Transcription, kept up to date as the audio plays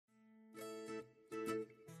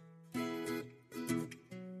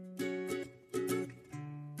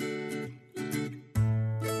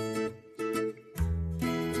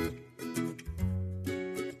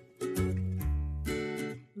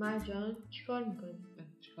مرجان چیکار میکنی؟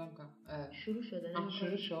 چیکار میکنم؟ شروع شده نه؟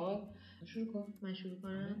 شروع شد؟ شروع کن. من شروع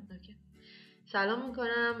کنم؟ اوکی. سلام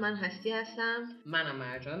میکنم، من هستی هستم. منم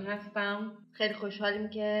مرجان هستم. خیلی خوشحالیم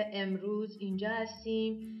که امروز اینجا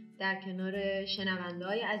هستیم در کنار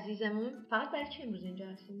شنونده‌های عزیزمون. فقط برای چی امروز اینجا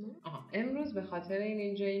هستیم؟ امروز به خاطر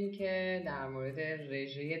اینجاییم که در مورد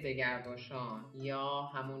رژه دگرباشان یا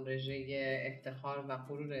همون رژه افتخار و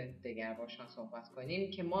غرور دگرباشان صحبت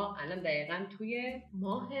کنیم که ما الان دقیقاً توی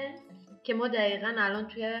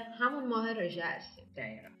همون ماه رژه هستیم.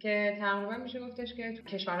 دقیقاً که تقریبا میشه گفتش که تو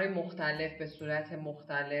کشورهای مختلف به صورت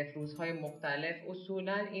مختلف روزهای مختلف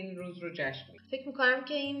اصولاً این روز رو جشن می‌گیرن. فکر می‌کنم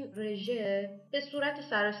که این رژه به صورت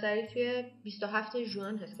سراسری توی 27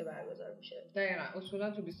 ژوئن هست که برگزار میشه. دقیقاً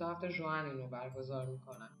اصولاً تو 27 ژوئن اینو برگزار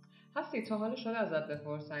میکنن. هستی تا حالا شده ازت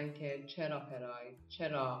بپرسن که چرا پراید؟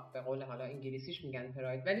 چرا به قول حالا انگلیسیش میگن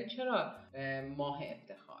پراید ولی چرا ماه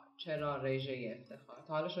افتخار؟ چرا رژه افتخار؟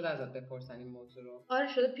 تا حالا شده ازت بپرسن این موضوع رو؟ آره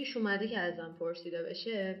شده، پیش اومده که ازم پرسیده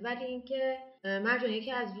بشه، ولی اینکه مرجان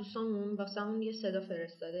یکی از دوستامون واسمون یه صدا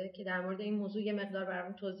فرستاده که در مورد این موضوع یه مقدار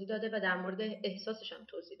برامون توضیح داده و در مورد احساسش هم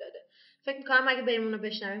توضیح داده. فکر می‌کنم اگه بریم اونو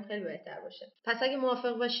بشنویم خیلی بهتر باشه. پس اگه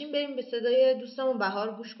موافق باشیم بریم به صدای دوستامون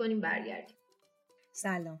بهار گوش کنیم برگردیم.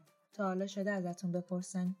 سلام. تا حالا شده ازتون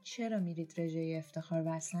بپرسن چرا میرید رژه افتخار و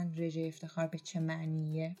اصلا رژه افتخار به چه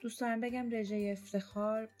معنیه؟ دوست دارم بگم رژه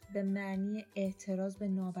افتخار به معنی اعتراض به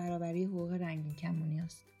نابرابری حقوق رنگین کمونی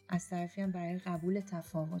است. از طرفی هم برای قبول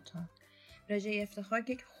تفاوت‌ها. رژه افتخار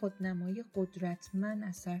یک خودنمایی قدرتمند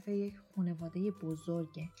از طرف یک خانواده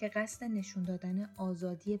بزرگه که قصد نشون دادن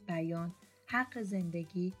آزادی بیان، حق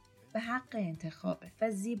زندگی و حق انتخابه و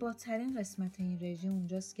زیباترین قسمت این رژه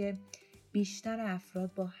اونجاست که بیشتر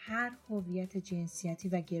افراد با هر هویت جنسیتی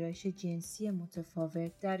و گرایش جنسی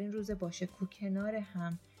متفاوت در این روز باشکوه کنار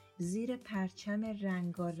هم زیر پرچم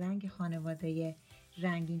رنگارنگ خانواده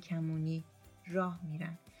رنگین کمونی راه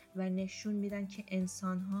میرن و نشون میدن که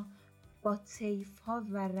انسان‌ها با طیف‌ها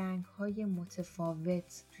و رنگ‌های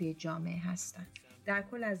متفاوت توی جامعه هستن. در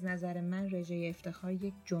کل از نظر من رژه افتخار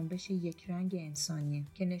یک جنبش یک رنگ انسانیه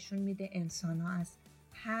که نشون میده انسان‌ها از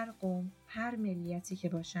هر قوم، هر ملیتی که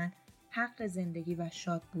باشن حق زندگی و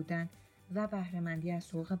شاد بودن و بهره‌مندی از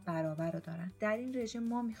حقوق برابر رو دارن. در این رژه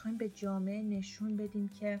ما میخوایم به جامعه نشون بدیم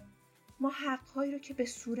که ما حق‌هایی رو که به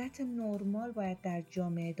صورت نرمال باید در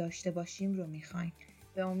جامعه داشته باشیم رو میخوایم.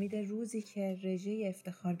 به امید روزی که رژه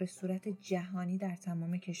افتخار به صورت جهانی در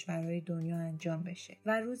تمام کشورهای دنیا انجام بشه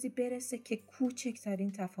و روزی برسه که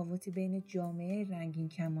کوچکترین تفاوتی بین جامعه رنگین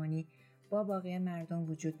کمانی با باقی مردم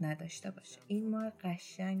وجود نداشته باشه. این ماه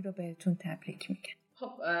قشنگ رو بهتون تبریک میگم.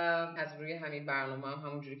 خب از روی همین برنامه هم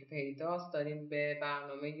همونجوری که پیداست داریم به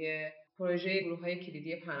برنامه پروژه گروه‌های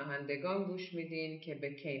کلیدی پناهندگان گوش میدین که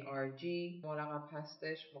به KRG ملقب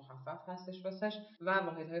هستش، مخفف هستش واسش و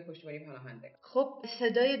واحدهای پشتیبانی پناهندگان. خب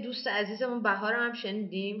صدای دوست عزیزمون بهار هم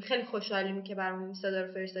شنیدیم. خیلی خوشحالیم که برامون صدا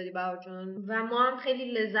رو فرستادی بهار جون و ما هم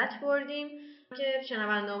خیلی لذت بردیم که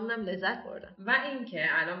شنوندهامون هم لذت بردن. و اینکه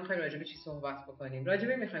الان می‌خوایم راجع به چی صحبت بکنیم؟ راجع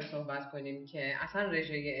به می‌خوایم صحبت کنیم که اصلا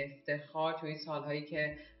رژه افتخار توی سال‌هایی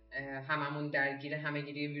که هممون درگیر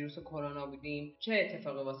همه‌گیری ویروس کرونا بودیم چه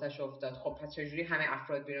اتفاقی واسش افتاد؟ خب پس چجوری همه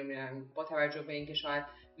افراد بیرون میرن؟ با توجه به اینکه شاید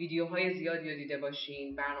ویدیوهای زیادی رو دیده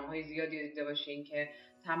باشین، برنامه‌های زیادی رو دیده باشین که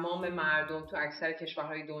تمام مردم تو اکثر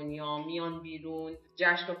کشورهای دنیا میان بیرون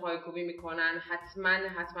جشن و پایکوبی میکنن،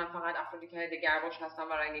 حتما فقط افرادی که دگرباش هستن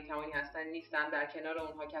و رنگین کمانی هستن نیستن، در کنار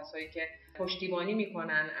اونها کسایی که پشتیبانی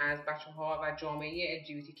میکنن از بچه‌ها و جامعه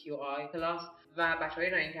LGBTQI+ و بچه‌های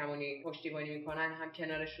رنگین کمانی پشتیبانی میکنن هم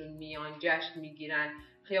کنارشون میان جشن میگیرن،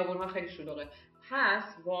 خیابون‌ها خیلی شلوغه. پس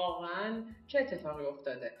واقعا چه اتفاقی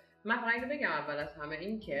افتاده؟ من فقط بگم اول از همه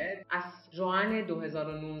این که از ژوئن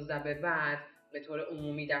 2019 به بعد به طور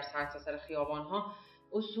عمومی در سرتاسر خیابان‌ها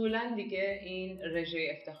اصولاً دیگه این رژه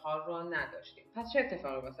افتخار رو نداشتیم. پس چه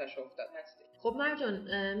اتفاقی واسش افتاد هستی؟ خب مرجان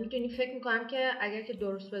میدونی فکر میکنم که اگر که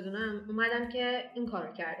درست بدونم اومدن که این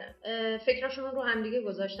کارو کردن، فکراشون رو همدیگه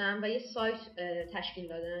گذاشتن و یه سایت تشکیل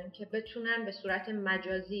دادن که بتونن به صورت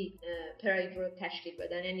مجازی پراید رو تشکیل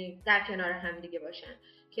بدن، یعنی در کنار همدیگه باشن،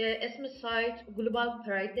 که اسم سایت گلوبال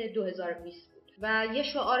پراید 2020 بود و یه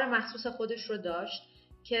شعار مخصوص خودش رو داشت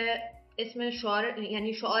که اسم شعار،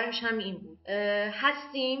 یعنی شعارش هم این بود: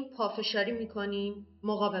 هستیم، پافشاری میکنیم،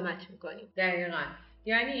 مقاومت میکنیم. دقیقاً.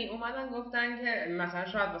 یعنی اومدن گفتن که مثلا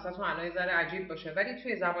شاید واسه تو الان یه ذره عجیب باشه ولی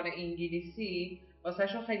توی زبان انگلیسی واسه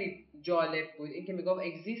شو خیلی جالب بود این که میگفت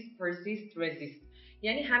exist, persist, resist.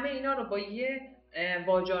 یعنی همه اینا رو با یه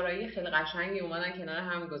واجارایی خیلی قشنگی اومدن کنار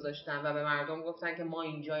هم گذاشتن و به مردم گفتن که ما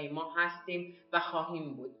اینجاییم، ما هستیم و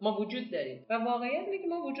خواهیم بود، ما وجود داریم. و واقعیت اینه که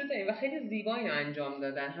ما وجود داریم و خیلی زیبا اینو انجام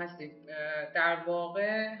دادن. هستید در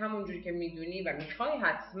واقع همونجوری که میدونی و میخوای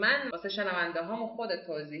حتما واسه شنونده هامون خودت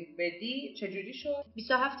توضیح بدی چجوری شد.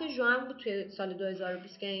 27 ژوئن بود توی سال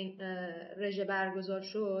 2020 که این رژه برگزار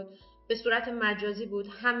شد. به صورت مجازی بود.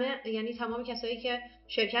 همه، یعنی تمام کسایی که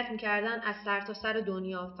شرکت میکردن از سرتاسر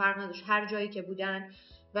دنیا، فرق نداشت هر جایی که بودن،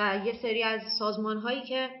 و یه سری از سازمان‌هایی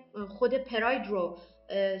که خود پراید رو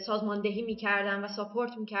سازماندهی میکردن و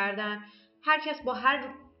ساپورت میکردن، هر کس با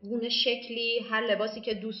هر گونه شکلی، هر لباسی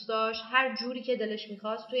که دوست داشت، هر جوری که دلش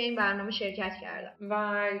میخواست توی این برنامه شرکت کردن.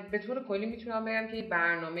 و به طور کلی میتونم بگم که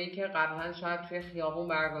برنامه‌ای که قبلا شاید توی خیابون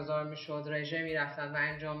برگزار میشد، رژه میرفتن و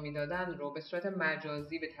انجام میدادن رو به صورت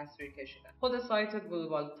مجازی به تصویر کشیدن. خود سایت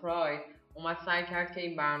گلوبال پراید اومد سعی کرد که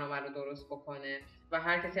این برنامه رو درست بکنه و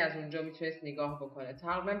هر کسی از اونجا میتونست نگاه بکنه.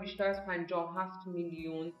 تقریبا بیشتر از 57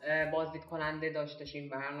 میلیون بازدید کننده داشتش این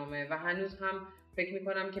برنامه و هنوز هم فکر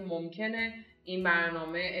میکنم که ممکنه این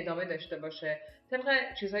برنامه ادامه داشته باشه.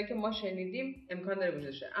 طبق چیزهایی که ما شنیدیم امکان داره وجود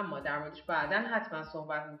داشته، اما در موردش بعداً حتما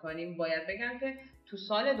صحبت میکنیم. باید بگم که تو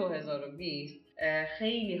سال 2020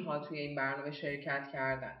 خیلی ها توی این برنامه شرکت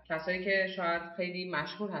کردن. کسایی که شاید خیلی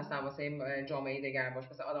مشهور هستن واسه این جامعه دگرباش،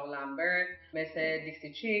 مثل آدام لامبرت، مثل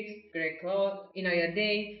دیکسی چیکس، گریگ کلود، اینایا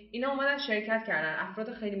دی، اینا اومدن شرکت کردن.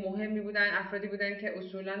 افراد خیلی مهمی بودن، افرادی بودن که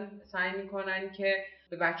اصولاً سعی میکنن که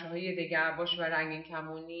به بچه‌های دگرباش و رنگین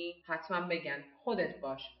کمونی حتما بگن خودت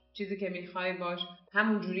باش، چیزی که میخوای باش،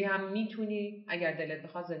 همون جوری هم میتونی اگر دلت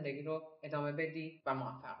بخواد زندگی رو ادامه بدی و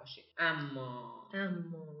موفق باشی. اما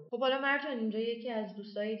خب حالا مرجان، اینجا یکی از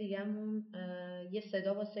دوستای دیگه‌مون یه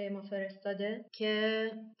صدا واسه ما فرستاده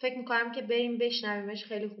که فکر میکنم که بریم بشنویمش.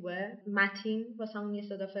 خیلی خوبه. متین واسمون یه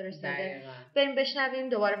صدا فرستاده. دقیقاً. بریم بشنویم،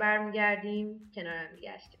 دوباره برمیگردیم کنار هم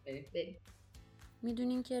دیگه هستیم. بریم.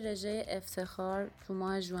 میدونین که رژه افتخار تو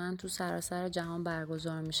ماه ژوئن تو سراسر جهان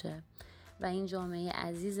برگزار میشه و این جامعه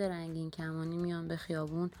عزیز رنگین کمانی میان به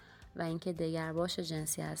خیابون و اینکه دگرباش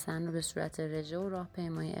جنسی هستن رو به صورت رژه و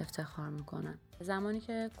راهپیمایی افتخار میکنن. زمانی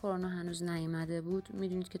که کرونا هنوز نیامده بود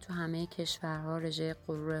میدونید که تو همه کشورها رژه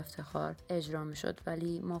غرور افتخار اجرا میشد،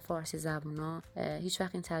 ولی ما فارسی زبونا هیچ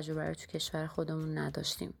وقت این تجربه رو تو کشور خودمون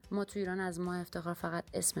نداشتیم. ما تو ایران از ماه افتخار فقط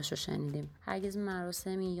اسمش رو شنیدیم، هرگز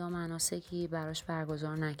مراسمی یا مناسکی براش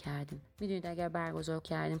برگزار نکردیم. میدونید اگر برگزار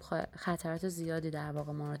کردیم خطرات زیادی در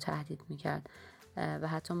واقع ما رو تهدید میکرد و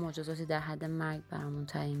حتی مجازاتی در حد مرگ برامون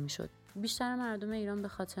تعیین میشد. بیشتر مردم ایران به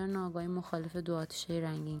خاطر ناآگاهی مخالف دو آتیشه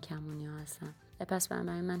رنگین کمونی ها هستن. پس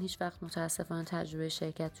بنابراین من هیچ وقت متاسفانه تجربه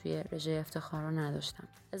شرکت توی رژه افتخار رو نداشتم.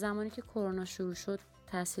 زمانی که کرونا شروع شد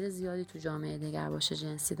تاثیر زیادی تو جامعه دگرباش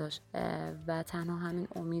جنسی داشت و تنها همین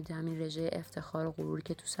امید، همین رژه افتخار و غروری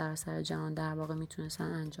که تو سراسر جهان در واقع میتونستن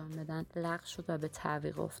انجام بدن لغو شد و به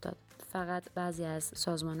تعویق افتاد. فقط بعضی از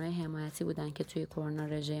سازمان‌های حمایتی بودن که توی کرونا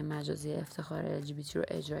رژه مجازی افتخار LGBT رو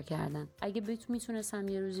اجرا کردن. اگه میتونستم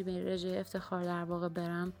یه روزی به رژه افتخار در واقع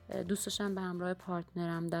برم، دوست داشتم به همراه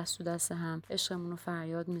پارتنرم دست تو دست هم عشقمون رو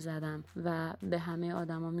فریاد میزدم و به همه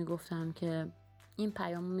آدما میگفتم که این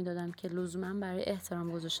پیامو میدادم که لزوما برای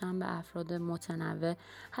احترام گذاشتن به افراد متنوع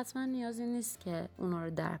حتما نیازی نیست که اونا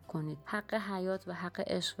رو درک کنید. حق حیات و حق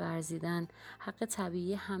عشق ورزیدن حق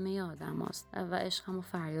طبیعی همه آدماست و عشقمو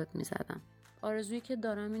فریاد میزدم. آرزویی که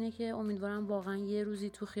دارم اینه که امیدوارم واقعا یه روزی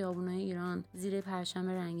تو خیابونای ایران زیر پرچم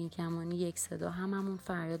رنگین کمانی یک صدا هممون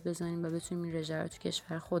فریاد بزنیم و بتونیم این رژه رو تو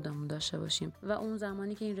کشور خودمون داشته باشیم و اون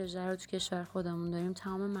زمانی که این رژه رو تو کشور خودمون داریم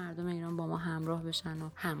تمام مردم ایران با ما همراه بشن و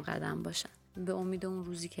همقدم باشن، به امید اون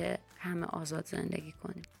روزی که همه آزاد زندگی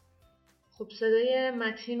کنیم. خب صدای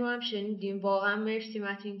متین رو هم شنیدیم. واقعا مرسی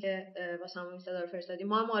متین که واسمون این صدا رو فرستادی.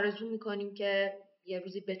 ما هم آرزو میکنیم که یه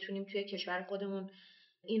روزی بتونیم توی کشور خودمون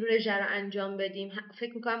این رژه رو انجام بدیم.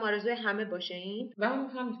 فکر میکنم آرزوی همه باشه این. و من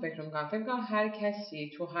هم فکر میکنم هر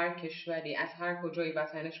کسی تو هر کشوری از هر کجای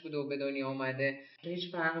وطنش بوده و به دنیا اومده،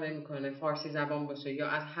 هیچ فرق نمیکنه فارسی زبان باشه یا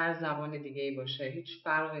از هر زبان دیگه‌ای باشه، هیچ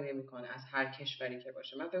فرقی نمیکنه از هر کشوری که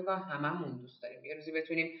باشه. من فکر میکنم هممون دوست داریم یه روزی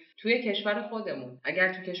بتونیم توی کشور خودمون،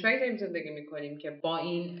 اگر تو کشوری داریم زندگی میکنیم که با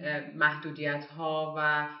این محدودیت‌ها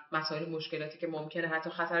و مسائل مشکلاتی که ممکنه حتی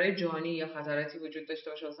خطرهای جانی یا خطراتی وجود داشته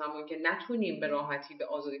باشه واسمون که نتونیم به راحتی به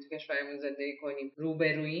آزادی تو کشورمون زندگی کنیم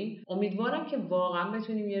روبرویم، امیدوارم که واقعا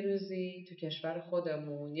بتونیم یه روزی تو کشور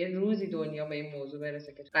خودمون، یه روزی دنیا به این موضوع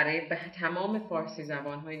برسه که برای تمام فارسی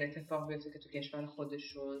زبان‌ها این اتفاق بیفته که تو کشور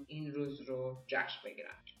خودشون این روز رو جشن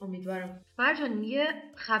بگیرن. امیدوارم. مرجان، یه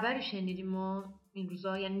خبری شنیدیم ما این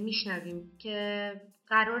روزا، یعنی میشنویم که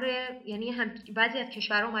قراره، یعنی بعضی از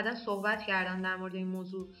کشورها اومدن صحبت کردن در مورد این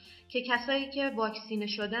موضوع که کسایی که واکسینه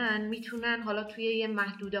شدن میتونن حالا توی یه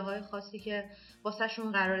محدوده‌های خاصی که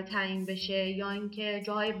واسهشون قراره تعیین بشه یا اینکه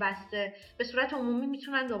جاهای بسته به صورت عمومی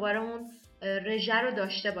میتونن دوباره اون رژه رو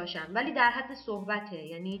داشته باشن، ولی در حد صحبته.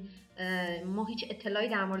 یعنی ما هیچ اطلاعی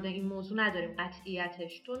در مورد این موضوع نداریم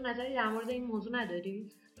قطعیتش. تو نظری در مورد این موضوع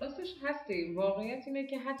نداری؟ راستش هستی. واقعیت اینه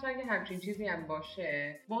که حتی اگه همچین چیزی هم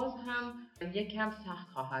باشه باز هم یکم سخت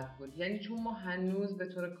خواهد بود، یعنی چون ما هنوز به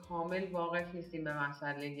طور کامل واقف نیستیم به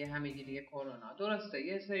مسئله همه‌گیری کرونا. درسته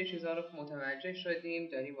یه سری چیزا رو متوجه شدیم،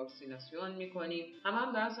 داریم واکسیناسیون میکنیم،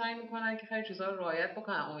 هم دارن سعی میکنن که خیلی چیزا رو رعایت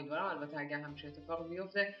بکنن. امیدوارم البته اگه همچین اتفاق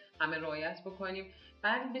بیفته همه رعایت بکنیم،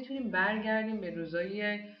 بعد بتونیم برگردیم به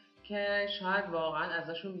روزایی که شاید واقعا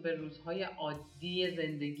ازشون به روزهای عادی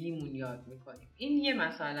زندگیمون یاد میکنیم. این یه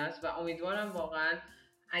مسئله است و امیدوارم واقعا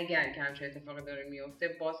اگر که همچین اتفاقی داره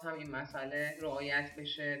میفته باز هم این مسئله رعایت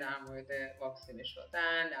بشه در مورد واکسینه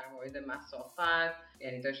شدن، در مورد مسافت،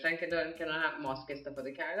 یعنی داشتن که دارن کنار هم ماسک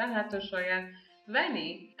استفاده کردن حتی شاید.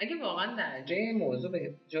 ولی اگه واقعا درجه موضوع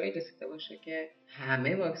به جایی رسیده باشه که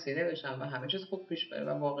همه واکسینه بشن و همه چیز خوب پیش بره و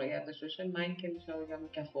واقعیتش باشه، من که میتونم بگم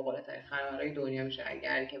که فوق‌العاده خبرهای دنیا میشه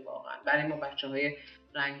اگر که واقعا برای ما بچه‌های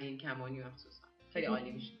رنگین کمانی مخصوصا خیلی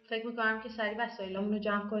عالی میشه. فکر می‌کنم که سریع وسایلامون رو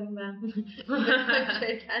جمع کنیم و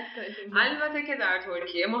شرکت کنیم. البته که در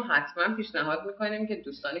ترکیه ما حتما پیشنهاد میکنیم که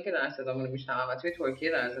دوستانی که دارن صدامون رو میشنون و توی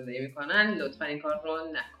ترکیه دارن زندگی میکنن لطفا این کار رو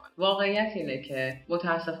نکنن. واقعیت اینه که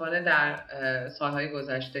متاسفانه در سالهای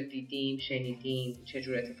گذشته دیدیم، شنیدیم چه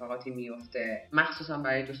جور اتفاقاتی میفته، مخصوصا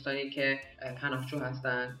برای دوستانی که پناهجو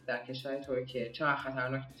هستن در کشور ترکیه، چقدر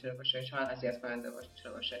خطرناک میتونه باشه، چقدر اذیت کننده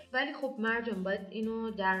میتونه باشه. ولی خب مرجان باید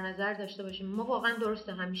اینو در نظر داشته باشیم. ما واقعا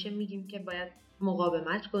درسته همیشه میگیم که باید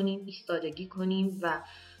مقاومت کنیم، ایستادگی کنیم و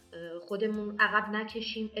خودمون عقب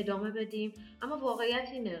نکشیم، ادامه بدیم، اما واقعیت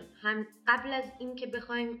اینه هم قبل از این که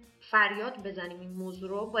بخوایم فریاد بزنیم این موضوع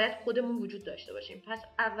رو باید خودمون وجود داشته باشیم. پس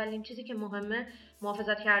اولین چیزی که مهمه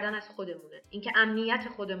محافظت کردن از خودمونه، اینکه امنیت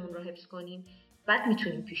خودمون رو حفظ کنیم، بعد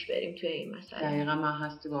میتونیم پیش بریم توی این مسئله. دقیقا من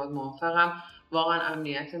هستی باید موافقم. واقعا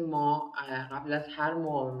امنیت ما قبل از هر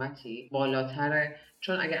مقاومتی بالاتره،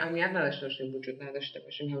 چون اگه امنیت نداشته باشیم، وجود نداشته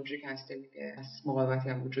باشیم، همونجوری که هستی میگه از مقاومتی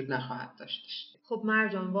هم وجود نخواهد داشتش. خب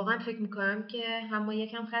مرجان واقعا فکر میکنم که هم ما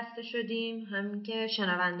یکم خسته شدیم، هم که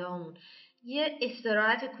شنونده هامون. یه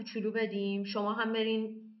استراحت کوچولو بدیم، شما هم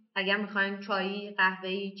برین اگر میخواین چایی،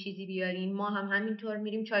 قهوه‌ای چیزی بیارین، ما هم همینطور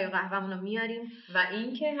میریم چای و قهوه‌مون رو میاریم. و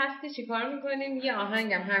این که هستی چیکار میکنیم؟ یه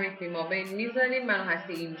آهنگم همین فیلم ما بین میذاریم، من و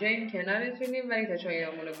هستی اینجاییم کنارتونیم، ولی تا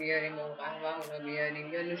چایمون رو بیاریم و قهوه‌مون رو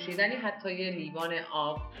بیاریم یا نوشیدنی، حتی یه لیوان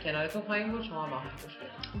آب کنارتون خواهیم بود، شما با هم خوش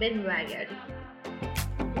بریم برگردیم.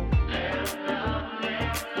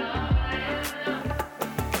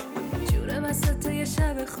 جوره وسط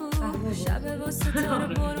شب خوب، شب واسه تار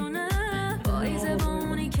برونه، پاییزه با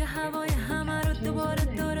اونی که هوای همه رو دوباره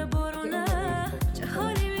داره برونه، چه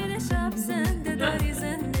حالی میده شب زنده داری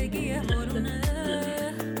زندگی هرونه،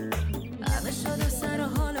 همه شد و سر و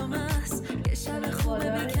حال و مست، یه شب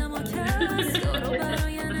خوبه بی کم و کس، دارو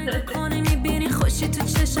برای نگاه کنی میبینی خوشی تو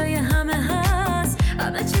چشای همه هست،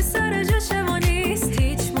 همه چی سر جاشه و نیست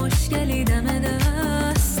هیچ مشکلی دم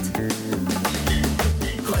دست،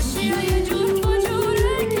 خوشی یه جور تو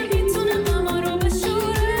جوره که میتونه ماما رو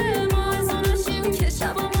بشوره، ما از اوناشیم که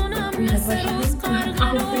شبامونم مثل روز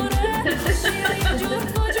قرقروره، خوشی یه جور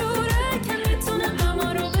تو جوره که میتونه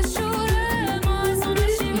ماما رو بشوره، ما از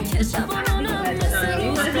اوناشیم که شبامونم مثل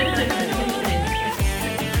روز قرقروره.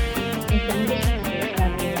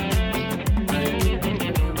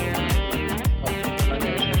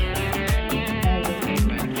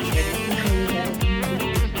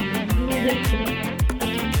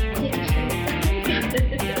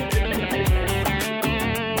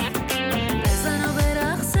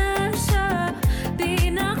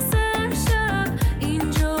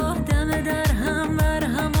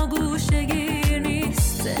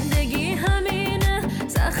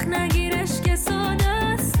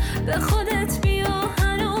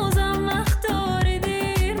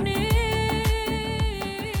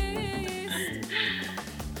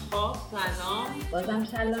 بازم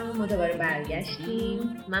سلام، ما دوباره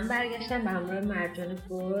برگشتیم. من برگشتم به همراه مرجان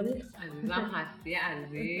گل عزیزم. هستی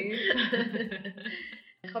عزیز.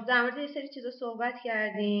 خب در مورد یه سری چیزا صحبت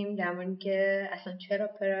کردیم، در مورد که اصلا چرا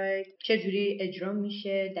پراید، چجوری اجرا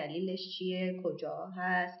میشه، دلیلش چیه، کجا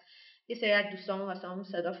هست، یه سری از دوستامون واسمون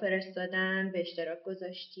صدا فرستادن، به اشتراک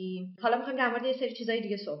گذاشتیم. حالا می‌خوایم در مورد یه سری چیزای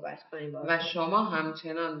دیگه صحبت کنیم و شما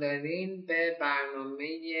همچنان دارین به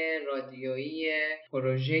برنامه رادیویی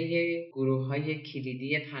پروژه گروه‌های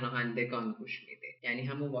کلیدی پناهندگان گوش میدید. یعنی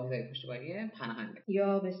همون واحدهای پشتیبانی پناهندگان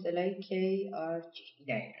یا به اصطلاح KRG.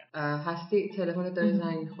 دقیقاً. هستی تلفنت داره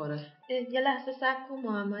زنگ می‌خوره. یه لحظه صبر کن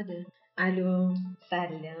محمده. الو،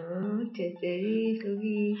 سلام، چطوری؟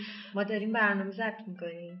 خوبی؟ ما داریم برنامه ضبط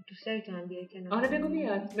میکنیم. دوست داری تو هم بیای کنار؟ آره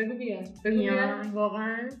بگو بیاد.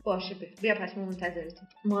 واقعا باشه بیا پس ما منتظرتیم.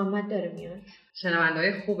 محمد داره میاد.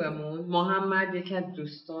 شنونده‌های خوبمون، محمد یکی از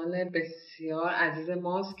دوستان بسیار عزیز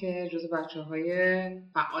ماست که جزو بچه‌های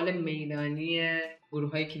فعال میدانی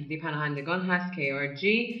گروه‌های کلیدی پناهندگان هست KRG.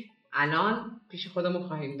 الان پیش خودمون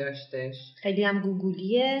خواهیم داشتش. خیلی هم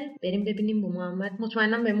گوگلیه. بریم ببینیم با محمد.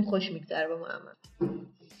 مطمئنم بهمون خوش میگذره با محمد.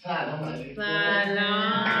 سلام.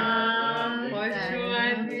 خوش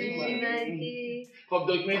اومدی. خب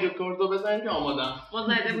دکمه دکتر رو بزنیم که آمادم. ما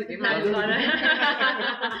زده بودیم.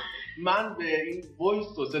 من به این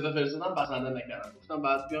وایس و صدا فرستادم بسنده نکردم. گفتم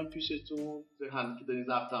بعد بیام پیشتون هم که دارین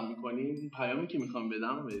ضبطم می‌کنین این پیامی که می‌خوام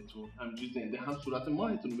بدم بهتون همینجوری زنده هم صورت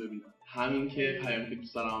ماهتون ببینم. همین که پیامی که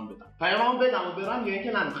دوست دارم بدم. پیاممو بدم و برم یا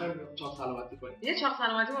اینکه نمی‌خوایم چاق سلامتی کنیم. یه چاق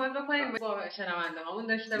سلامتی باید بکنیم با شنونده‌هامون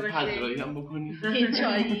داشته باشیم. پذیرایی هم بکنیم. این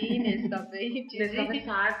چایی نسکافه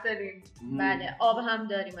سرد داریم. بله آب هم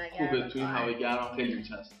داریم اگر خوبه توی هوای گرم خیلی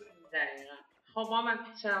میچسبه. دقیقاً. خب محمد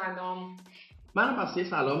شنونده‌هامون من پس یه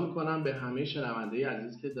سلام میکنم به همه شنونده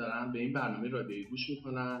عزیز که دارن به این برنامه رادیویی گوش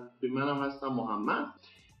میکنن. منم هستم محمد،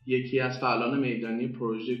 یکی از فعالان میدانی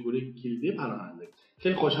پروژه گروه کلیدی پناهندگان.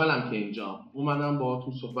 خیلی خوشحالم که اینجا اومدم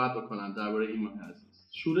باهاتون صحبت بکنم درباره این ماه عزیز.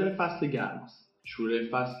 شروع فصل گرم است، شروع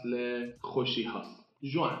فصل خوشی هاست.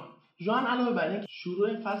 جوان علاوه بر اینکه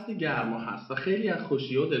شروع فصل گرما هست و خیلی از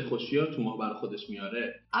خوشی‌ها و دلخوشی‌ها تو ماه برای خودش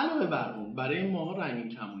میاره، علاوه بر اون برای ماه رنگین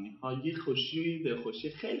کمونی ها یه خوشی و یه دلخوشی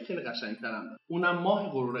خیلی خیلی قشنگ‌تر هم داره. اونم ماه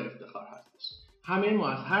غرور افتخار هستش. همه ما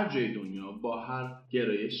از هر جای دنیا با هر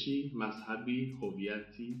گرایشی، مذهبی،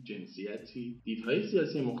 هویتی، جنسیتی، دیدهای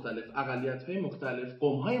سیاسی مختلف، اقلیت‌های مختلف،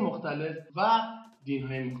 قوم‌های مختلف و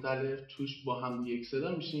دین‌های مختلف توش با هم یک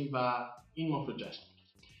صدا میشیم و این ماه رو جشن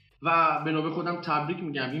و به نوبه خودم تبریک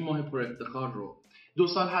میگم این ماه پر افتخار رو. 2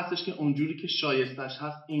 سال هستش که اونجوری که شایستش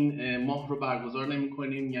هست این ماه رو برگزار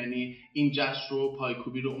نمی‌کنیم، یعنی این جشن رو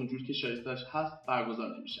پایکوبی رو اونجوری که شایستش هست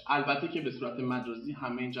برگزار نمیشه. البته که به صورت مجازی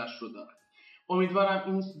همه این جشن رو داره. امیدوارم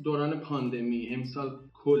این دوران پاندمی امسال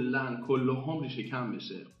کلهم ریشه کم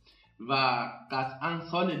بشه و قطعاً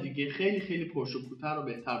سال دیگه خیلی خیلی پرشکوه‌تر و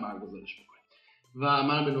بهتر برگزارش بکنیم. و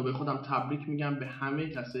من به نوبه خودم تبریک میگم به همه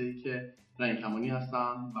کسایی که رنگ کمانی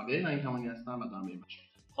هستن و غیر رنگ کمانی هستن و دارم بهش.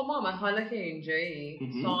 خب محمد حالا که اینجایی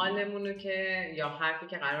سوالمونو که یا حرفی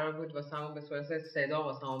که قرار بود واسمون به صورت صدا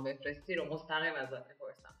واسمون بفرستی رو مستقیم ازت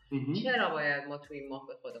بپرسم. چرا باید ما توی این ماه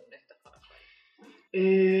به خودمون افتخار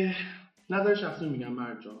کنیم؟ نظر شخصی میگم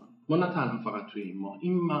مرجان، ما نه تنها فقط توی این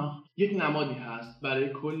ماه یک نمادی هست برای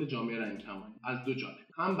کل جامعه رنگ کمانی از دو جانب.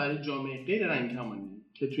 هم برای جامعه غیر رنگ کمانی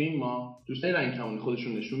که توی این ماه دوستای رنگ کمانی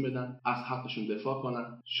خودشون نشون بدن، از حقشون دفاع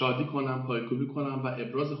کنن، شادی کنن، پایکوبی کنن و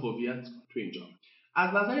ابراز هویت توی این جامعه. از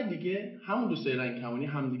نظر دیگه همون دوستای رنگ کمانی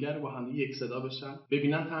همدیگر رو با هم یک صدا بشن،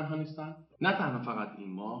 ببینن تنها نیستن. نه تنها فقط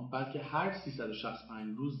این ماه بلکه هر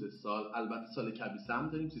 365 روز سال، البته سال کبیسه هم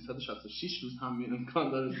داریم 366 روز هم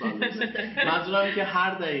امکان داره سال بشه. منظورم اینه که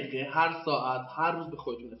هر دقیقه، هر ساعت، هر روز به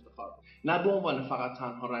خودتون افتخار کنید. نه به عنوان فقط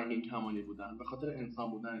تنها رنگین کمانی بودن، به خاطر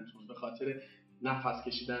انسان بودنتون، به خاطر نفس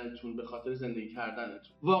کشیدنتون، به خاطر زندگی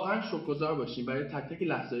کردنتون. واقعا شکرگزار باشیم برای تک تک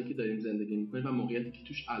لحظه‌ای که داریم زندگی می‌کنیم و موقعیتی که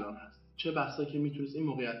توش الان هست. چه بسا که میتونست این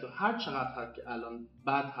موقعیت رو هر چقدر که الان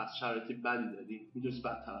بد هست، شرایط بدی داریم، میتونست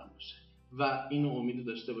بدتر هم باشه و اینو امید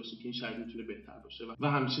داشته باشیم که این شرایط میتونه بهتر باشه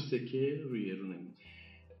و همیشه سکه روی رو نمید.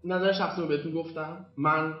 نظر شخصی رو بهتون گفتم،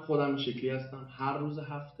 من خودم این شکلی هستم. هر روز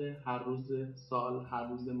هفته، هر روز سال، هر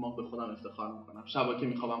روز ماه به خودم افتخار میکنم. شبا که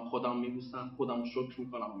میخوابم خودم میبوسم، خودم شکر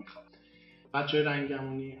میکنم و میخوام. بچه‌های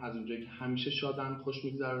رنگ‌کمانی از اونجایی که همیشه شادن، خوش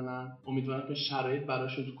میگذرونن، امیدوارم که شرایط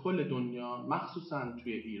براشون تو کل دنیا، مخصوصا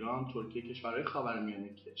توی ایران، ترکیه، کشورهای خاورمیانه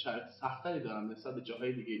که شرایط سخت‌تری دارن نسبت به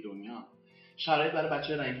جاهای دیگه دنیا، شرایط برای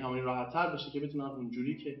بچه‌های رنگ‌کمانی راحت‌تر بشه که بتونن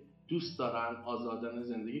اونجوری که دوست دارن آزادانه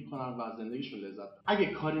زندگی کنن و از زندگیشون لذت ببرن. اگه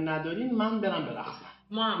کاری ندارین من برم برقصم.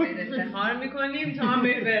 ما هم افتخار میکنیم تو هم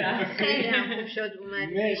بریم. خیلی هم خوب شد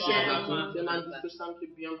اومدی. من دوست داشتم که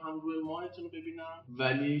بیام هم روی ماهتون رو ببینم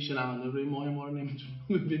ولی شنونده روی ماه ما رو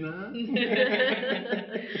نمیتونم ببینم.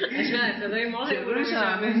 اشنا صدای ماه روی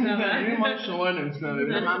شنونده ما شما رو نمیتونم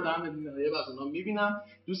ببینم. من دارم یه از اونا میبینم.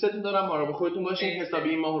 دوستتون دارم. مراقب خودتون باشین. حسابی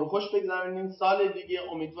این ماه رو خوش بگذرونین. سال دیگه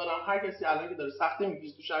امیدوارم هر کسی الان که داره سختی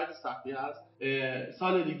میکشه تو شرایط سختی هست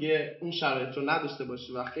سال دیگه اون شرایط رو نداشته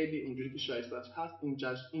باشه و خیلی اونجوری که شایسته‌اش هست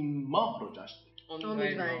این ماه رو جشن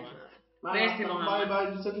امیدواریم. مرسی بای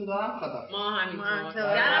بای. دوستتون دارم. خدا. ما همینطور.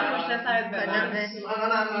 گرم باشه سرت ببند.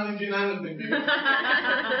 من اینجوری نمی‌دونم.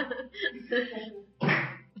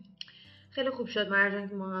 خیلی خوب شد مرجان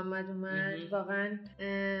که محمد اومد. واقعا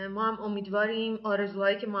ما هم امیدواریم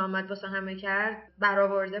آرزوهایی که محمد واسه همه کرد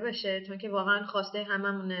برآورده بشه، چون که واقعا خواسته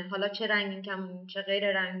هممونه. حالا چه رنگین کمونی چه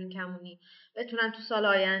غیر رنگین کمونی بتونن تو سال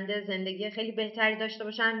آینده زندگی خیلی بهتری داشته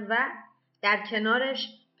باشن و در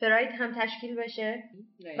کنارش پراید هم تشکیل بشه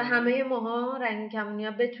و همه ماها رنگین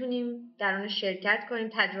کمونی‌ها بتونیم در اون شرکت کنیم،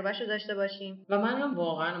 تجربهشو داشته باشیم. و من هم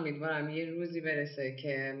واقعا امیدوارم یه روزی برسه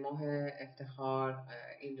که ماه افتخار،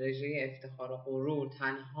 این رژه افتخار و غرور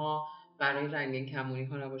تنها برای رنگین کمونی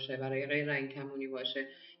ها نباشه، برای غیر رنگین کمونی باشه.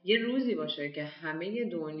 یه روزی باشه که همه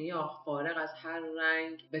دنیا فارغ از هر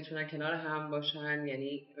رنگ بتونن کنار هم باشن،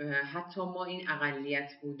 یعنی حتی ما این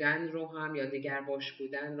اقلیت بودن رو هم یا دگرباش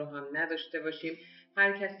بودن رو هم نداشته باشیم.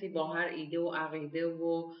 هر کسی با هر ایده و عقیده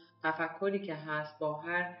و تفکری که هست، با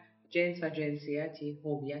هر جنس و جنسیتی،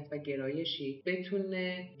 هویت و گرایشی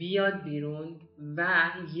بتونه بیاد بیرون و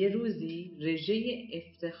یه روزی رژه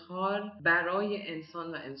افتخار برای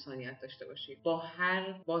انسان و انسانیت داشته باشیم، با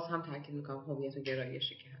هر، باز هم تاکید میکنم، هویت و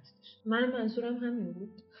گرایشی که هستش. من منظورم همین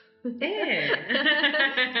بود.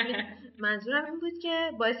 منظورم این بود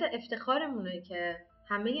که باعث افتخارمونه که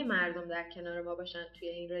همه مردم در کنار ما باشن توی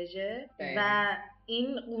این رژه و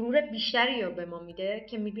این غرور بیشتری رو به ما میده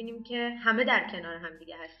که میبینیم که همه در کنار هم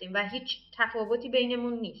دیگه هستیم و هیچ تفاوتی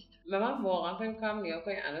بینمون نیست. و من واقعا فکر می‌کنم نیا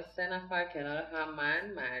کنی الان 3 نفر کنار هم،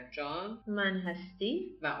 من، مرجان، من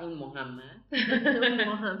هستی و اون محمد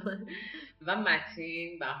و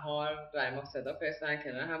متین، بهار برای ما صدا فرستادن،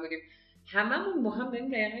 کنار هم بودیم. هممون با هم داریم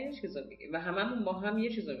دقیقا یه چیز رو میگیم و هممون با هم یه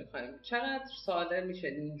چیز رو میخوایم. چقدر ساده میشه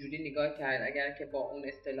اینجوری نگاه کرد اگر که با اون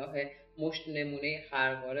اصطلاح مشت نمونه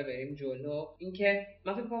خرواره بریم جلو. اینکه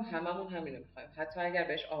من فکر کنم هممون همین رو میخوایم، حتی اگر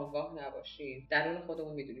بهش آگاه نباشیم درون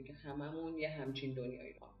خودمون میدونیم که هممون یه همچین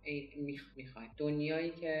دنیایی رو میخوایم،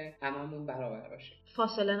 دنیایی که هممون برابر باشیم،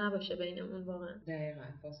 فاصله نباشه بینمون. واقعا دقیقاً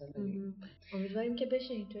فاصله امیدواریم که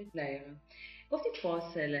بشه اینطوری. دقیقاً. گفتی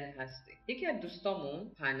فاصله هستی. یکی از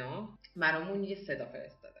دوستامون پناه برامون یه صدا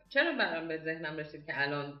فرستاده. چرا برام به ذهنم رسید که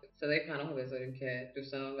الان صدای پناهو بذاریم که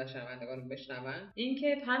دوستان و شنوندگان بشنون؟ این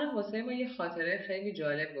که پناه واسه ما یه خاطره خیلی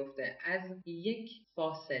جالب گفته از یک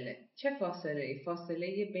فاصله. چه فاصله ای؟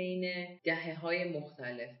 فاصله بین دهه‌های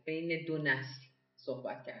مختلف، بین دو نسل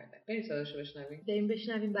صحبت کرده. بریم صداشو بشنویم. بریم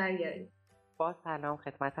بشنویم برگردیم. با سلام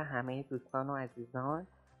خدمت همه دوستان و عزیزان.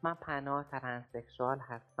 من پناه، ترنسکشوال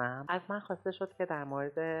هستم. از من خواسته شد که در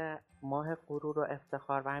مورد ماه غرور و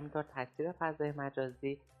افتخار و همینطور تاثیر فضای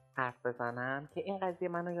مجازی حرف بزنم که این قضیه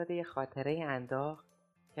منو یاد یه خاطره انداخت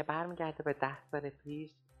که برمیگرده به 10 سال پیش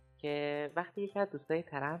که وقتی یکی از دوستای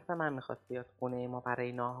ترنس من میخواست بیاد خونه ما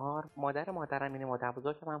برای ناهار، مادرم اینه مادر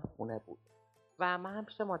بزرگ من خونه بود و من هم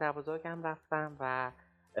پیش مادر بزرگم رفتم و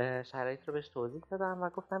شرایط رو بهش توضیح دادم و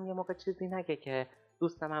گفتم یه موقع چیزی نگه که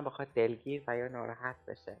دوست من بخواد دلگیر و یا ناراحت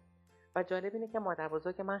بشه. و جالب اینه که مادر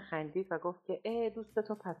بزرگ من خندید و گفت که دوست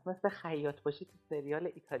تو پس مثل خیاط باشی تو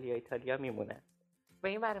سریال ایتالیا میمونه. و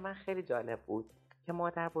این برای من خیلی جالب بود که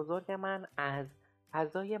مادر بزرگ من از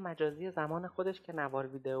فضای مجازی زمان خودش که نوار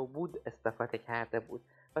ویدئو بود استفاده کرده بود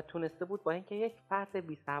و تونسته بود با اینکه یک فرد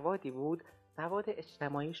بی سوادی بود سواد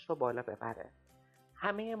اجتماعیش رو بالا ببره.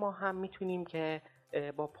 همه ما هم میتونیم که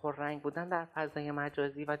با پررنگ بودن در فضای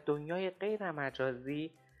مجازی و دنیای غیر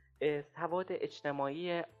مجازی سواد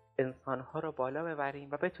اجتماعی انسانها رو بالا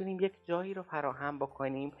ببریم و بتونیم یک جایی رو فراهم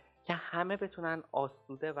بکنیم که همه بتونن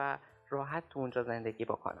آسوده و راحت تو اونجا زندگی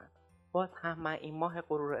بکنن. باز هم من این ماه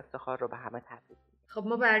غرور و افتخار رو به همه تبریک میگم. خب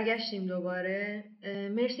ما برگشتیم دوباره.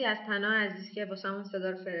 مرسی از پناه عزیز که واسمون صدا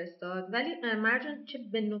رو فرستاد. ولی مرجان چه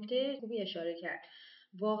به نکته خوبی اشاره کرد.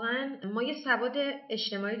 واقعا ما یه سواد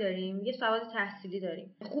اجتماعی داریم، یه سواد تحصیلی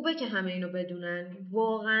داریم. خوبه که همه اینو بدونن.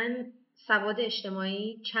 واقعا سواد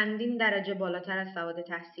اجتماعی چندین درجه بالاتر از سواد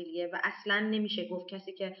تحصیلیه و اصلاً نمیشه گفت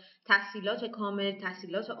کسی که تحصیلات کامل،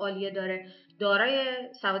 تحصیلات عالیه داره دارای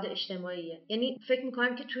سواد اجتماعیه. یعنی فکر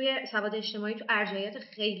میکنم که توی سواد اجتماعی تو ارجحیت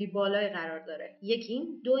خیلی بالای قرار داره. یکی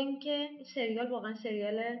این، دو این که این سریال واقعا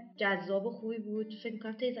سریال جذاب و خوبی بود. فکر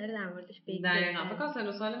میکنم تا یه ذره در موردش بگید. دقیقاً فکر کنم سن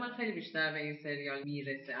و سال من خیلی بیشتر به این سریال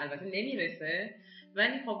میرسه. البته نمیرسه،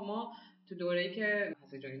 ولی خب ما تو دوره‌ای که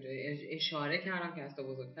مثلا اینجا اشاره کردم که از تو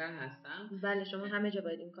بزرگتر هستم. بله شما همه جا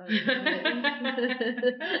باید این کارو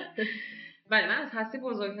بله من از هستی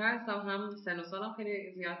بزرگتر هستم، هم سن و سالم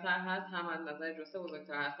خیلی زیادتر هست، هم از نظر جسته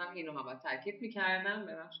بزرگتر هستم. اینو هم باید تاکید می‌کردم.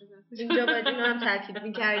 ببخشید اینجا باید اینو هم تاکید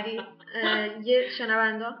می‌کردی. یه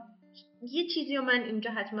شنوندا یه چیزی رو من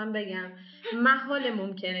اینجا حتما بگم، محال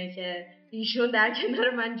ممکنه که ایشون در کنار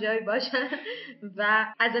من جای باشن و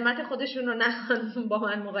عظمت خودشون رو نخوان با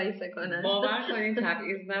من مقایسه کنن. باور کنین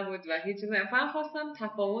تبعیض نبود و هیچ چیزی. فقط خواستم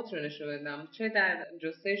تفاوت رو نشون بدم، چه در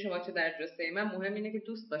جسته شما چه در جسته من. مهم اینه که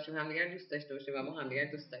دوست باشیم، همدیگر دوست داشته باشیم و ما همدیگر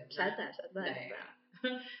دوست داریم. 100%. بله.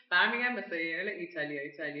 برمیگردم به سریال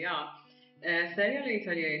ایتالیا. سریال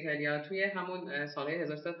ایتالیا توی همون سالهای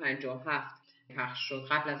 1357 پخش شد،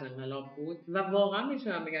 قبل از انقلاب بود و واقعا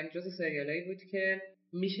میتونم بگم جز سریالایی بود که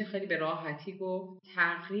میشه خیلی به راحتی گفت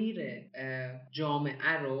تغییر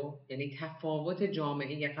جامعه رو، یعنی تفاوت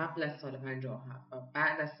جامعه قبل از سال 57 و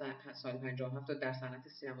بعد از سال 57 در صنعت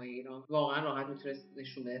سینمای ایران واقعا راحت میتونست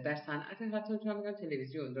نشون بده. در صنعت حتی میتونم بگم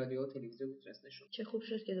تلویزیون، رادیو و تلویزیون میتونست نشون بده. چه خوب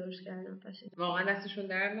شد که درست کردم. پس واقعا دستشون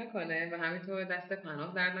درد نکنه و همینطور دست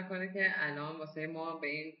پناه درد نکنه که الان واسه ما به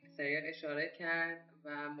این سریال اشاره کرد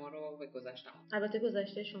و ما رو به گذشتم. البته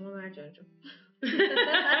گذشته شما مرجان جون.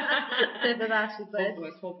 ببخشید باید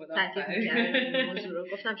تاکید می‌کردم این موضوع رو.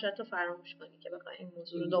 گفتم شاید تو فراموش کنی که بخوای این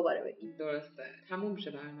موضوع رو دوباره بگی. درسته. تموم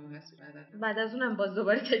میشه برنامه هستی بعد از اونم باز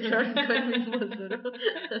دوباره تکرار می‌کنیم این موضوع رو.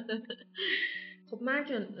 خب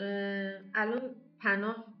مرجان الان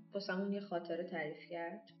پناه واسمون یه خاطره تعریف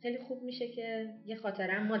کرد. خیلی خوب میشه که یه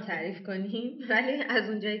خاطره هم ما تعریف کنیم، ولی از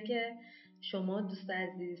اونجایی که شما دوست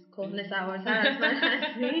عزیز کهنه سوارتر از من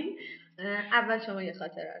هستین، اول شما یه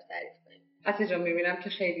خاطره رو تعریف کنید. حتی جا میبینم که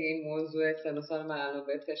خیلی این موضوع سن و سال من الان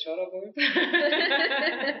به فشار آورد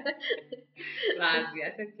و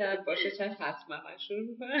اذیتت کرد. باشه چشم، حتما من شروع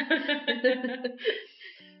میکنم.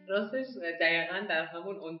 راستش دقیقا در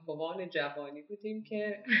همون عنفوان جوانی بودیم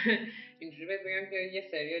که اینجوری بگم که یه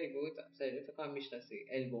سریالی بود، سریال فکر کنم میشناسی،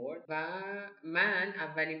 البورد، و من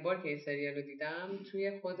اولین بار که این سریال رو دیدم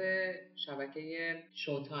توی خود شبکه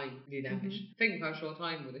شوتایم دیدمش. فکر میکنم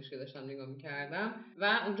شوتایم بودش که داشتم نگاه میکردم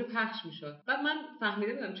و اونجا پخش میشد. بعد من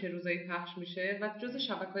فهمیده بودم چه روزایی پخش میشه و جز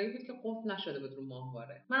شبکه‌ای بود که قفل نشده بود رو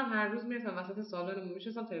ماهواره. من هر روز میرفتم وسط سالن،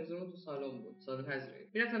 میشستم تلویزیون تو سالن بود، سالن پذیرایی،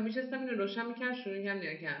 میرفتم میشستم اینو روشن میکردم، شروع میکردم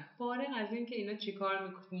نگاه کردن. فارغ از این که اینا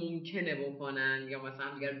چیکار ممکنه بکنن یا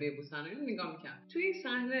مثلا دیگه ببوسن، اینو نگاه میکردم. توی این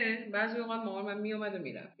صحنه بعضی اوقات مامان من میومد و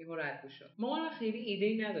میرفت، یهو رد میشد. مامان خیلی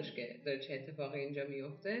ایده‌ای نداشت که داره چه اتفاقی اینجا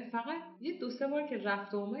میفته. فقط یه دو سه بار که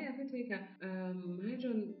رفت و اومد یه که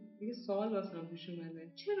مرجان یه سوال واسم پیش اومده،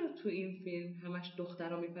 چرا تو این فیلم همش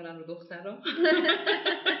دخترا میپرن رو دخترا؟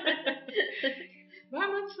 و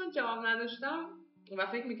من چون جواب نداشتم و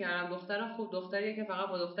فکر میکردم دخترا خوب دختریه که فقط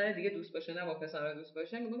با دختر دیگه دوست باشه نه با پسرا دوست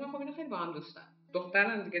باشه، میگفتم خب اینا خیلی با هم دوستن،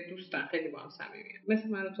 دختران دیگه دوستن، خیلی با هم صمیمیه، مثل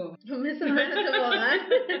من و تو. مثل من و تو واقعا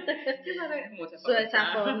سوء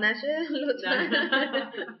تفاهم نشه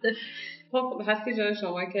لطفا. خب هستی جان،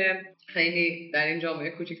 شما که خیلی در این جامعه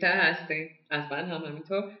کوچیک‌تر هستین از من، هم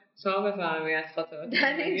همینطور، شما بفرمایید از خاطرات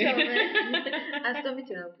در این جامعه. از تو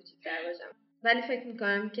میتونم کوچیک‌تر باشم ولی فکر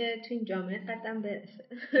میکنم که تو این جامعه قدم برسه.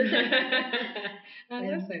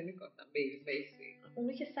 من سنی گفتم بیبی فیسی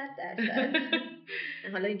اونو که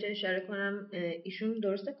 100%. حالا اینجا اشاره کنم ایشون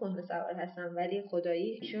درسته کهنه سوار هستن ولی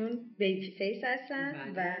خدایی ایشون بیبی فیس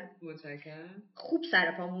هستن و متشکرم، خوب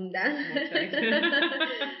سر پا موندن.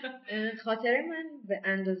 خاطره من به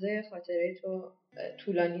اندازه خاطره تو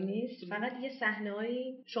طولانی نیست، فقط یه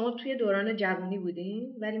صحنه‌ای شما توی دوران جوانی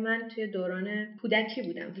بودین ولی من توی دوران کودکی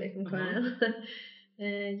بودم فکر میکنم.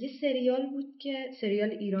 یه سریال بود که سریال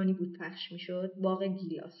ایرانی بود پخش میشد، باغ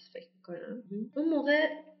گیلاس فکر میکنم. اون موقع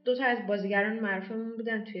دو تا از بازیگران معروفمون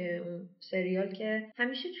بودن توی اون سریال که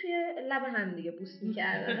همیشه توی لب همدیگه بوس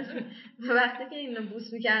میکردن و وقتی که اینا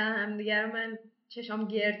بوس میکردن همدیگه رو من چشام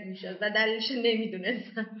گرد میشد و دلیلش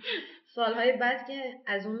نمیدونستم. سالهای بعد که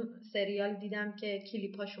از اون سریال دیدم که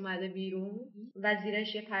کلیپاش اومده بیرون و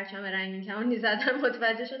زیرش یه پرچم رنگین کمانی زدن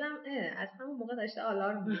متوجه شدم از همون موقع داشته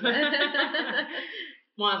آلارم میزنه.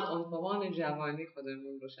 ما از عنفوان جوانی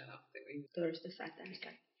خودمون رو شناختیم. درسته 100%.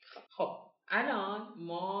 خب الان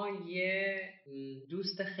ما یه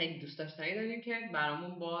دوست خیلی دوست داشتنی داریم که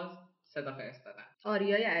برامون باز صدا فرستادن.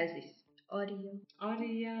 آریای عزیز.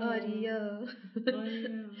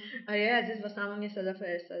 آریا عزیز واسه همون یه صدا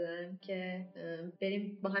فرستادن که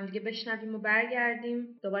بریم با هم دیگه بشنویم و برگردیم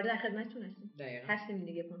دوباره در خدمتتون هستیم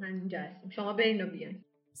دیگه. همینجا هستیم، شما برین و بیاین.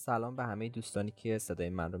 سلام به همه دوستانی که صدای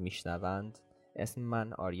من رو میشنوند. اسم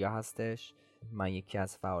من آریا هستش. من یکی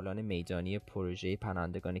از فعالان میدانی پروژه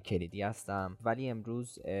پناهندگان کلیدی هستم، ولی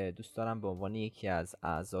امروز دوست دارم به عنوان یکی از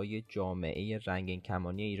اعضای جامعه رنگین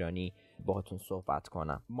کمانی ایرانی باهاتون صحبت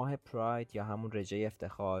کنم. ماه پراید یا همون رژه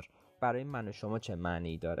افتخار برای من و شما چه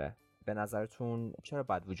معنی داره؟ به نظرتون چرا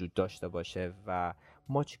باید وجود داشته باشه و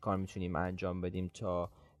ما چی کار میتونیم انجام بدیم تا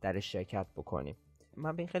در شرکت بکنیم؟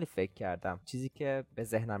 من به این خیلی فکر کردم. چیزی که به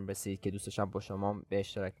ذهنم رسید که دوست داشتم با شما به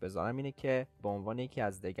اشتراک بذارم اینه که به عنوان یکی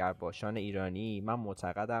از دگرباشان ایرانی من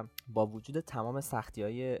معتقدم با وجود تمام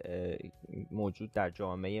سختی‌های موجود در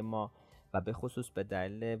جامعه ما و به خصوص به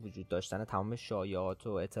دلیل وجود داشتن تمام شایعات و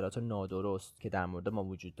اطلاعات نادرست که در مورد ما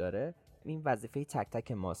وجود داره، این وظیفه تک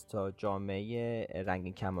تک ماست تا جامعه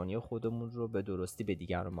رنگین کمانی خودمون رو به درستی به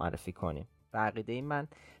دیگران معرفی کنیم. و عقیده من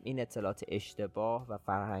این اطلاعات اشتباه و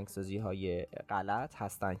فرهنگسازی های غلط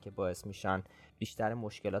هستن که باعث میشن بیشتر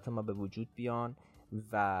مشکلات ما به وجود بیان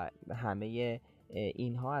و همه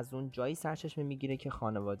اینها از اون جایی سرچشمه میگیره که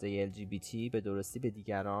خانواده LGBT به درستی به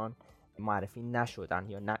دیگران معرفی نشدن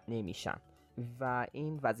یا نمیشن و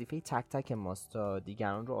این وظیفه تک تک ماست تا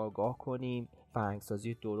دیگران رو آگاه کنیم،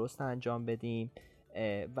 فرهنگسازی درست انجام بدیم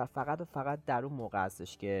و فقط در اون موقع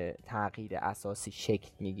هستش که تغییر اساسی شکل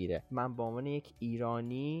میگیره. من به عنوان یک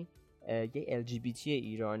ایرانی، یک LGBT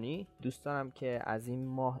ایرانی، دوست دارم که از این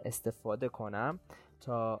ماه استفاده کنم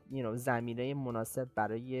تا زمینه مناسب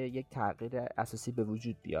برای یک تغییر اساسی به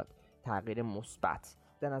وجود بیاد، تغییر مثبت.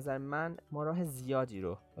 به نظر من ما راه زیادی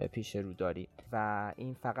رو پیش رو داریم و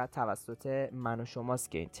این فقط توسط من و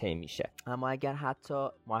شماست که این طی میشه. اما اگر حتی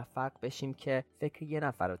موفق بشیم که فکر یه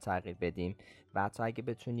نفر رو تغییر بدیم و حتی اگه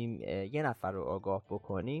بتونیم یه نفر رو آگاه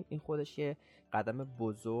بکنیم، این خودش یه قدم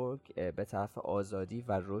بزرگ به طرف آزادی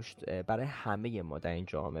و رشد برای همه ما در این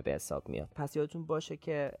جامعه به حساب میاد. پس یادتون باشه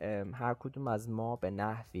که هر کدوم از ما به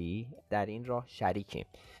نحوی در این راه شریکیم.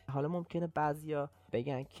 حالا ممکنه بعضیا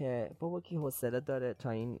بگن که بابا کی حوصله داره تا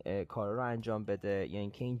این کارا رو انجام بده، یا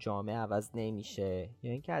اینکه این جامعه عوض نمیشه،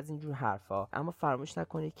 یا اینکه از اینجور حرفا. اما فراموش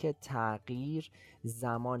نکنید که تغییر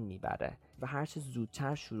زمان میبره و هر چه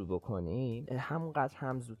زودتر شروع بکنیم همونقدر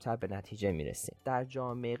هم زودتر به نتیجه میرسیم. در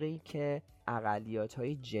جامعه‌ای که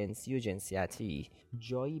اقلیت‌های جنسی و جنسیتی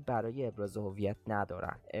جایی برای ابراز هویت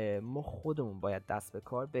ندارن، ما خودمون باید دست به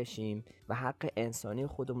کار بشیم و حق انسانی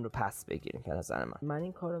خودمون رو پس بگیریم. به نظر من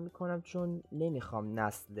این کارو میکنم چون نمیخوام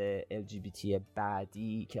نسل LGBT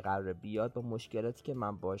بعدی که قراره بیاد با مشکلاتی که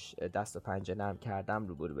من باش دست و پنجه نرم کردم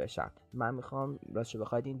روبرو بشن. من میخوام راستش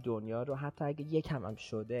بخواید این دنیا رو حتی اگه یکم هم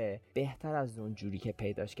شده بهتر از اون جوری که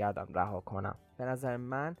پیداش کردم رها کنم. به نظر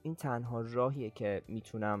من این تنها راهیه که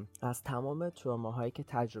میتونم از تمام تروماهایی که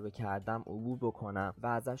تجربه کردم عبور بکنم و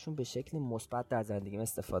ازشون به شکل مثبت در زندگیم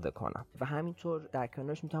استفاده کنم و همینطور در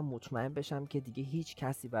کنارش میتونم مطمئن بشم که دیگه هیچ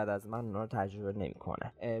کسی بعد از من اونا رو تجربه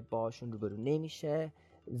نمیکنه، باهاشون روبرو نمیشه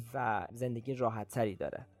و زندگی راحت تری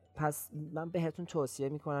داره. پس من بهتون توصیه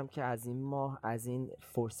میکنم که از این ماه، از این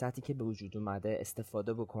فرصتی که به وجود اومده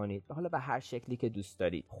استفاده بکنید. حالا به هر شکلی که دوست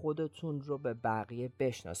دارید خودتون رو به بقیه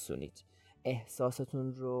بشناسونید،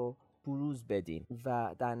 احساستون رو بروز بدین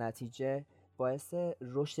و در نتیجه باعث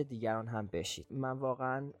رشد دیگران هم بشید. من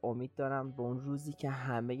واقعا امید دارم به اون روزی که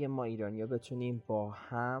همه ما ایرانی‌ها بتونیم با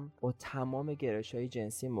هم با تمام گرایش‌های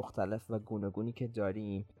جنسی مختلف و گوناگونی که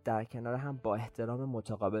داریم در کنار هم با احترام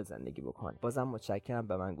متقابل زندگی بکنیم. بازم متشکرم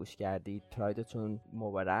به من گوش کردید. پرایدتون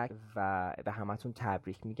مبارک و به همتون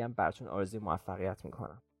تبریک میگم. براتون آرزوی موفقیت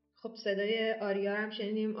میکنم. خب صدای آریا هم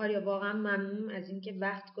شنیدیم. آریا واقعا ممنون از اینکه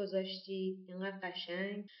وقت گذاشتی، اینقدر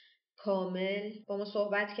قشنگ کامل با ما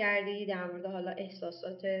صحبت کردی در مورد حالا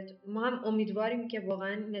احساساتت. ما هم امیدواریم که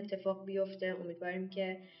واقعا این اتفاق بیفته، امیدواریم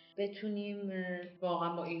که بتونیم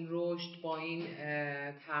واقعا با این رشد، با این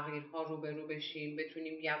تغییرها روبرو بشیم،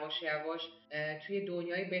 بتونیم یواش یواش توی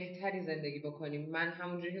دنیای بهتری زندگی بکنیم. من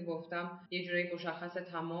همونجوری که گفتم یه جوری مشخصه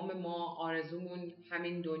تمام ما آرزومون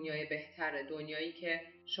همین دنیای بهتره، دنیایی که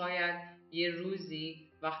شاید یه روزی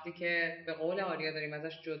وقتی که به قول آریا داریم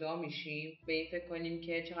ازش جدا میشیم به این فکر کنیم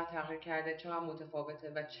که چقدر تغییر کرده، چقدر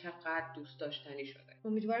متفاوته و چقدر دوست داشتنی شده.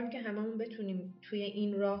 امیدوارم که هممون بتونیم توی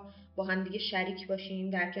این راه با همدیگه شریک باشیم،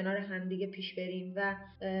 در کنار همدیگه پیش بریم و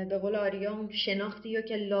به قول آریا اون شناختی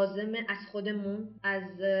که لازمه از خودمون، از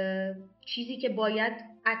چیزی که باید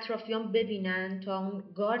اطرافیان ببینن تا اون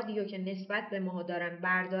گاردیو که نسبت به ما دارن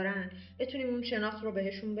بردارن، بتونیم اون شناخت رو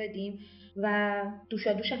بهشون بدیم و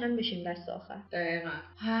دوشا دوش هم بشیم دست آخر. دقیقاً.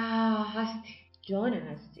 هستی جان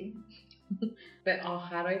هستی. به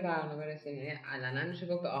آخرای برنامه رسیدیم، یعنی علنا میشه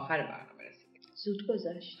گفت به آخر برنامه رسیدیم. زود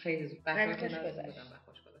گذشت. خیلی زود. خیلی خوش گذشت.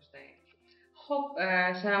 خب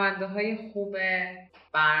شنونده‌های خوب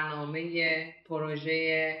برنامه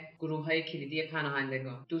پروژه گروه‌های کلیدی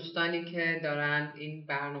پناهندگان، دوستانی که دارن این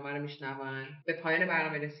برنامه رو میشنون، به پایان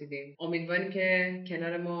برنامه رسیدیم. امیدواریم که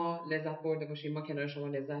کنار ما لذت برده باشیم، ما کنار شما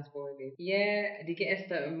لذت بردیم. یه دیگه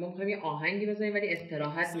ما می‌خوایم یه آهنگی بزنیم ولی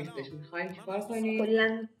استراحت نیستش. می‌خوایم چیکار کنیم؟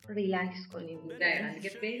 کلاً ریلکس کنیم. دقیقاً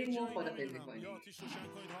دیگه بریم و خدافظی کنیم.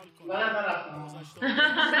 من رفتم.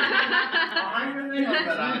 آهنگ بزنیم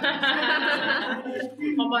برام.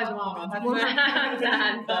 خب باشه ما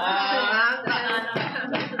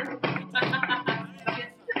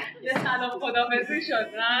یه سلام خدافظی شد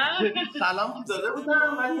نه؟ سلام که داده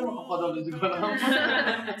بودم ولی نمیخوام خدافظی کنم.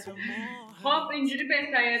 خب اینجوری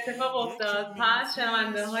بهترین اتفاق افتاد. پس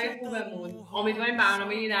شنونده‌های خوبمون امیدواریم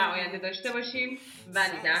برنامه‌ای در آینده داشته باشیم،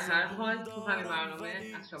 ولی در هر حال تو همین برنامه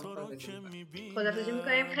از شما خدافظی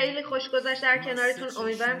می‌کنیم. خیلی خوش گذشت در کنارتون.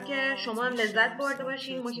 امیدوارم که شما هم لذت برده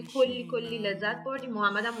باشین. ما که کلی لذت بردیم.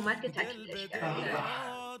 محمد هم اومد که تکلیفش کرد.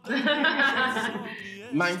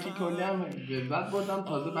 من که کلی هم لذت بردم،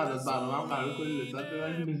 تازه بعد از برنامه هم قرار کلی لذت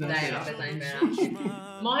ببریم. بزنیم برم.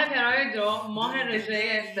 ماه پراید رو، ماه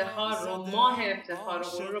رژه افتخار رو، ماه افتخار و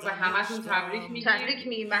غرور رو به همتون تبریک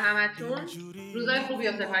میگیم به همتون. روزای خوبی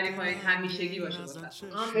رو سپری کنید، همیشگی باشه واسه.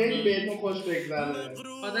 خیلی بهتون خوش بگذره.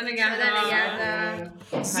 خدا نگهدار.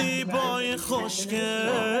 زیبای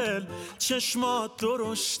خوشگل چشمات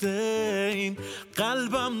درشته، این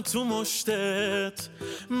قلبم تو مشتت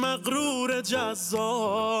مغرور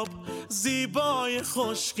جذاب. زیبای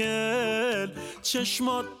خوشگل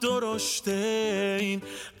چشمات درشته، این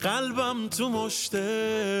قلبم تو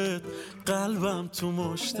مشتت قلبم تو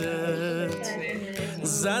مشتت.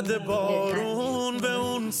 زده بارون به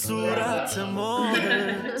اون صورت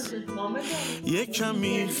ماهت، یه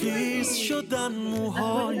کمی خیس شدن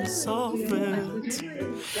موهای صافت.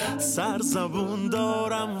 سرزبون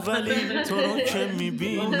دارم ولی تو رو که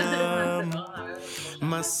میبینم،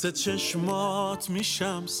 مست چشمات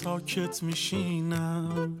میشم ساکت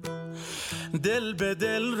میشینم. دل به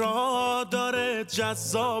دل را داره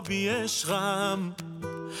جذابی عشقم،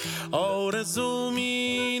 آرزوم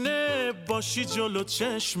اینه باشی جلو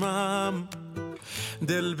چشمم.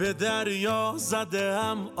 دل به دریا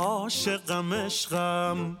زدم عاشقم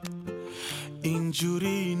عشقم،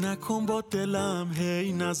 اینجوری نکن با دلم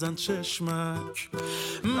هی نزن چشمک.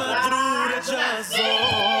 مغرور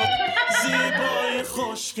جذاب زیبای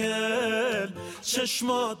خوشگل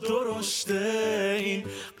چشمات درشته، این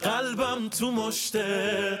قلبم تو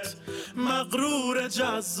مشتت مغرور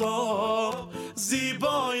جذاب.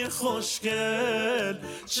 زیبای خوشگل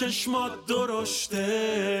چشمات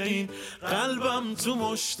درشته، این قلبم تو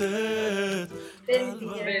مشتت قلبم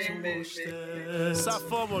تو مشتت.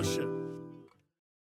 صفا باشه.